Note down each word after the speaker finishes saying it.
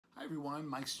Hi everyone,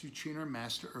 Mike Sweetener,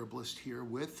 Master Herbalist here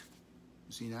with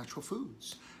Z Natural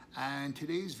Foods. And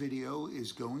today's video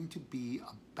is going to be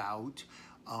about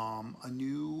a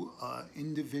new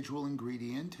individual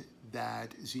ingredient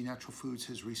that Z Natural Foods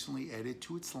has recently added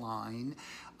to its line.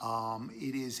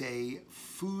 It is a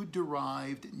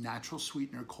food-derived natural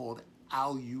sweetener called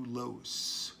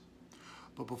Allulose.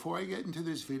 But before I get into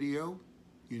this video,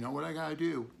 you know what I gotta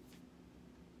do.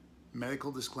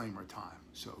 Medical disclaimer time,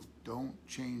 so don't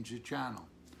change the channel.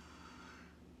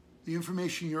 The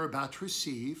information you're about to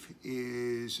receive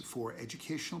is for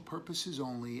educational purposes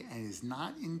only and is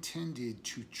not intended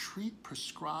to treat,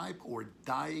 prescribe, or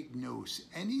diagnose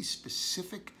any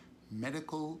specific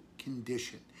medical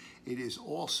condition. It is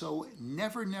also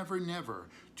never, never, never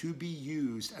to be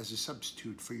used as a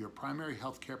substitute for your primary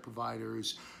healthcare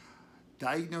provider's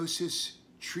diagnosis,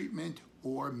 treatment,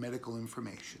 or medical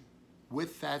information.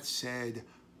 With that said,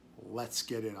 let's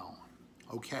get it on.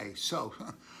 Okay, so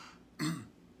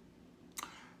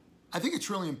I think it's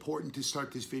really important to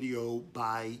start this video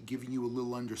by giving you a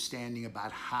little understanding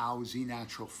about how Z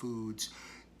Natural Foods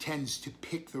tends to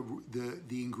pick the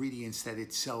ingredients that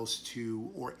it sells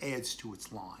to or adds to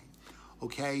its line.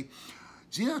 Okay,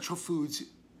 Z Natural Foods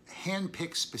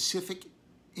handpicks specific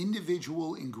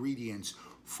individual ingredients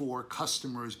for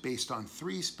customers based on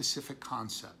 3 specific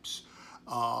concepts.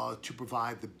 To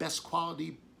provide the best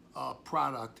quality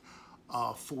product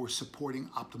for supporting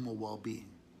optimal well-being.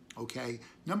 Okay,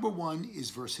 number 1 is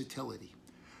versatility.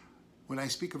 When I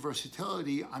speak of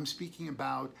versatility, I'm speaking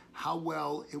about how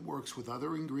well it works with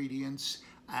other ingredients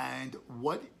and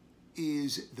what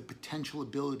is the potential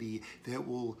ability that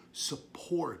will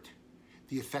support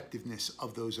the effectiveness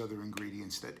of those other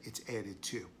ingredients that it's added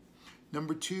to.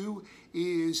 Number 2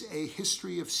 is a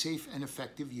history of safe and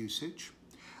effective usage.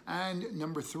 And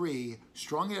number 3,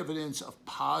 strong evidence of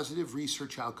positive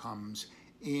research outcomes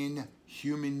in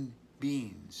human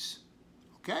beings.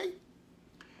 Okay?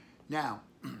 Now,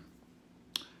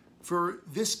 for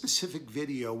this specific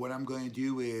video, what I'm going to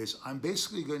do is I'm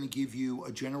basically going to give you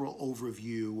a general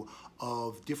overview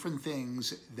of different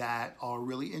things that are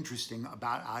really interesting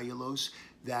about allulose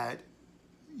that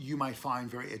you might find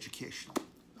very educational.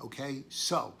 Okay?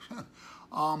 So,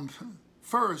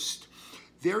 first,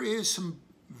 there is some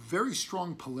very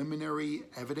strong preliminary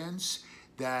evidence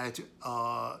that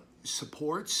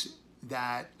supports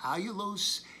that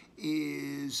allulose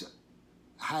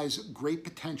has great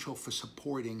potential for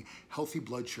supporting healthy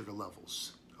blood sugar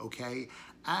levels, okay?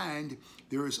 And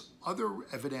there is other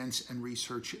evidence and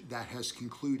research that has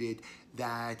concluded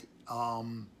that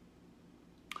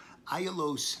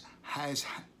allulose has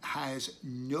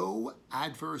no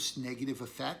adverse negative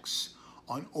effects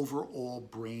on overall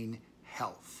brain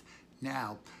health.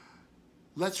 Now,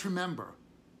 let's remember,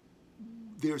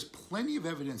 there's plenty of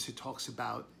evidence that talks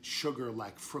about sugar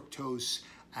like fructose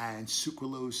and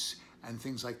sucralose and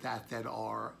things like that that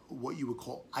are what you would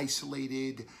call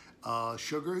isolated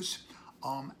sugars.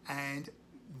 And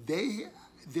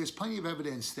there's plenty of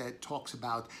evidence that talks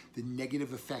about the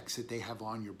negative effects that they have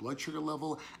on your blood sugar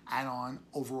level and on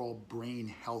overall brain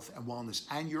health and wellness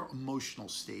and your emotional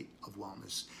state of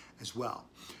wellness as well.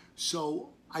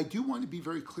 So I do want to be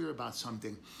very clear about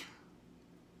something.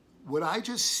 What I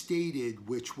just stated,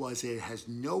 which was it has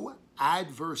no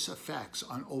adverse effects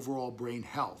on overall brain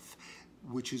health,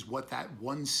 which is what that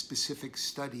one specific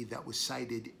study that was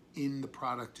cited in the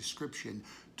product description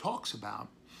talks about,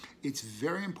 it's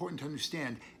very important to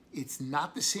understand it's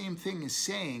not the same thing as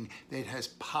saying that it has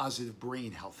positive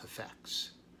brain health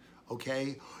effects.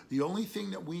 Okay? The only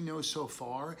thing that we know so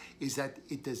far is that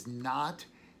it does not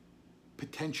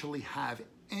potentially have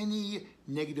any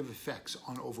negative effects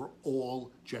on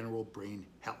overall general brain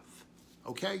health.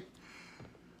 Okay?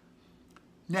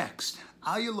 Next,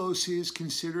 allulose is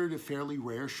considered a fairly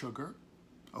rare sugar,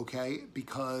 okay,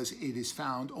 because it is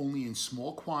found only in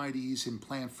small quantities in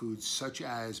plant foods such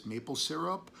as maple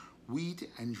syrup, wheat,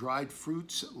 and dried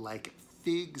fruits like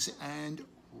figs and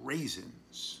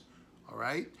raisins. All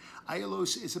right?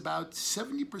 Allulose is about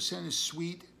 70% as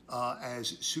sweet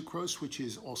as sucrose, which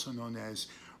is also known as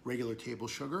regular table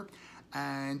sugar,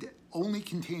 and only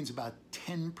contains about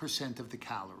 10% of the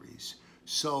calories.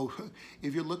 So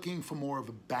if you're looking for more of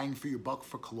a bang for your buck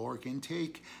for caloric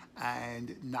intake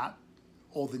and not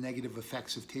all the negative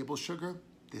effects of table sugar,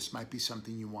 this might be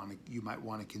something you might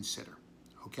want to consider.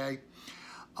 Okay?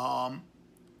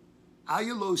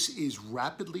 Allulose is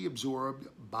rapidly absorbed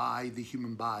by the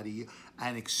human body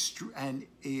and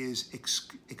is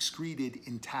excreted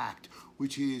intact,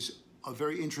 which is a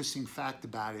very interesting fact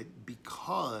about it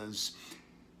because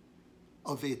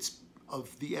of its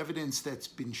of the evidence that's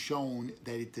been shown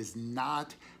that it does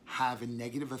not have a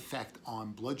negative effect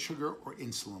on blood sugar or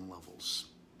insulin levels.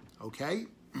 Okay?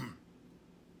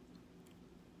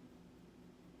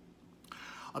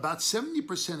 About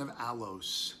 70% of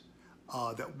allulose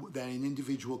that an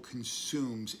individual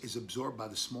consumes is absorbed by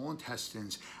the small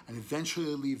intestines and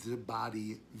eventually leaves the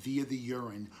body via the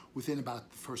urine within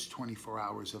about the first 24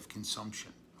 hours of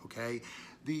consumption, okay?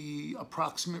 The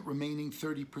approximate remaining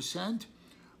 30%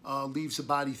 leaves the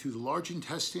body through the large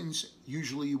intestines,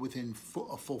 usually within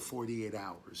a full 48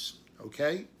 hours,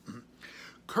 okay?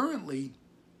 Currently,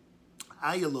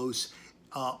 allulose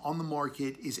on the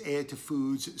market is added to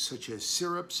foods such as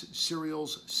syrups,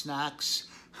 cereals, snacks,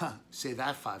 say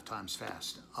that 5 times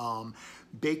fast,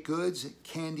 baked goods,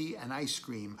 candy, and ice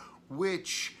cream,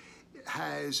 which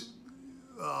has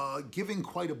given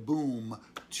quite a boom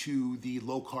to the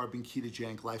low-carb and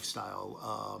ketogenic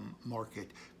lifestyle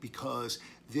market, because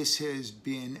this has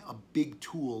been a big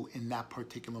tool in that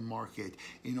particular market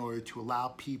in order to allow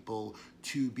people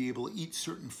to be able to eat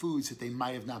certain foods that they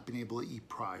might have not been able to eat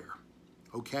prior,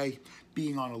 okay?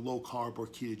 Being on a low-carb or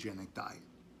ketogenic diet,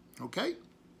 okay?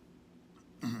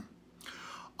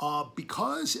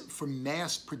 Because for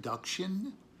mass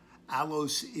production,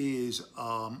 allulose is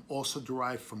also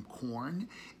derived from corn,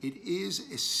 it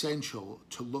is essential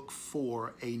to look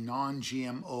for a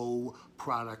non-GMO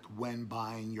product when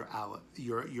buying your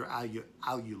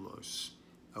allulose,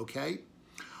 okay?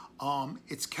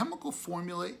 Its chemical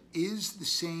formula is the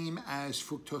same as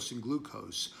fructose and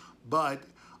glucose, but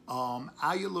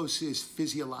allulose's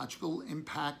physiological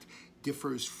impact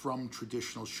differs from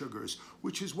traditional sugars,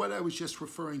 which is what I was just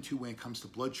referring to when it comes to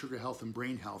blood sugar health and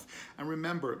brain health. And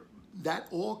remember, that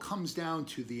all comes down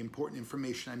to the important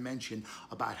information I mentioned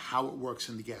about how it works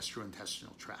in the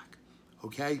gastrointestinal tract,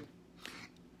 okay?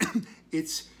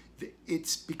 It's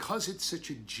because it's such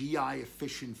a GI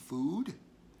efficient food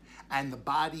and the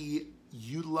body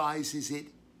utilizes it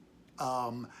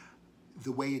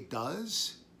the way it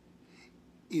does,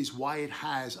 is why it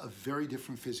has a very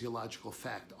different physiological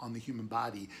effect on the human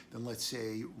body than, let's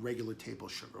say, regular table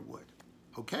sugar would,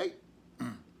 okay?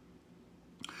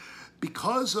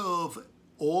 Because of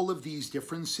all of these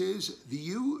differences, the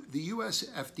US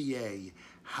FDA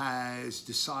has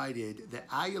decided that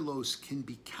allulose can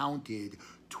be counted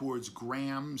towards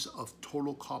grams of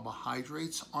total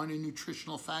carbohydrates on a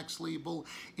nutritional facts label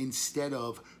instead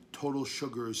of total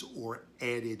sugars or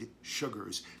added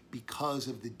sugars, because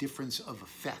of the difference of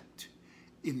effect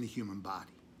in the human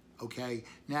body, okay?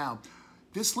 Now,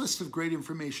 this list of great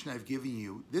information I've given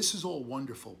you, this is all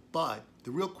wonderful, but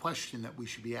the real question that we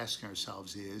should be asking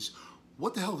ourselves is,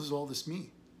 what the hell does all this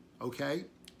mean, okay?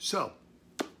 So,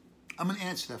 I'm gonna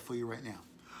answer that for you right now.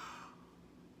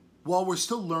 While we're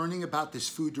still learning about this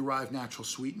food-derived natural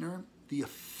sweetener, the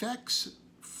effects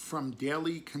from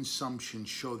daily consumption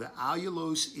show that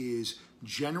allulose is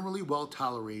generally well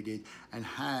tolerated and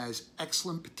has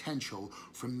excellent potential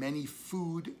for many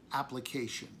food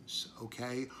applications,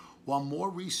 okay? While more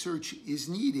research is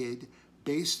needed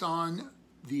based on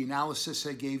the analysis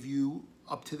I gave you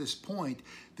up to this point,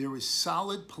 there is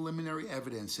solid preliminary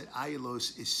evidence that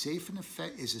allulose is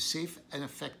a safe and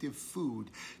effective food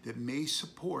that may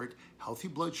support healthy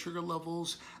blood sugar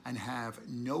levels and have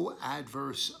no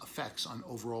adverse effects on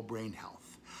overall brain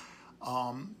health.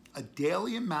 A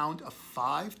daily amount of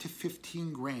 5 to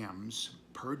 15 grams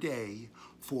per day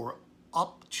for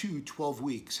up to 12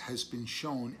 weeks has been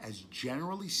shown as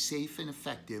generally safe and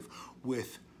effective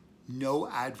with no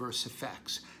adverse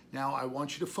effects. Now, I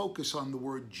want you to focus on the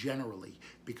word generally,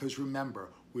 because remember,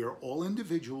 we are all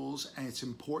individuals, and it's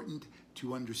important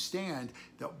to understand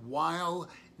that while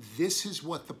this is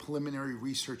what the preliminary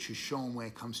research has shown when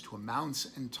it comes to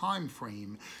amounts and time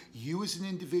frame, you as an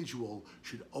individual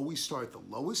should always start at the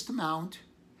lowest amount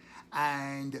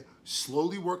and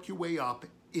slowly work your way up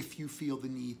if you feel the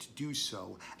need to do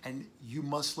so. And you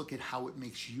must look at how it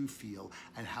makes you feel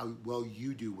and how well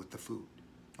you do with the food,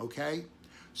 okay?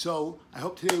 So I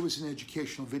hope today was an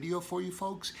educational video for you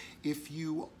folks. If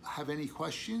you have any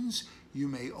questions, you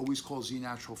may always call Z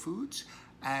Natural Foods.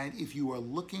 And if you are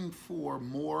looking for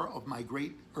more of my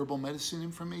great herbal medicine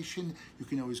information, you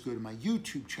can always go to my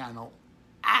YouTube channel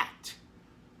at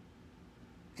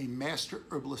A Master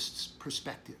Herbalist's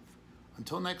Perspective.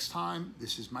 Until next time,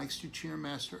 this is Mike Stuchiner,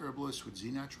 Master Herbalist with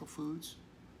Z Natural Foods,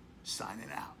 signing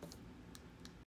out.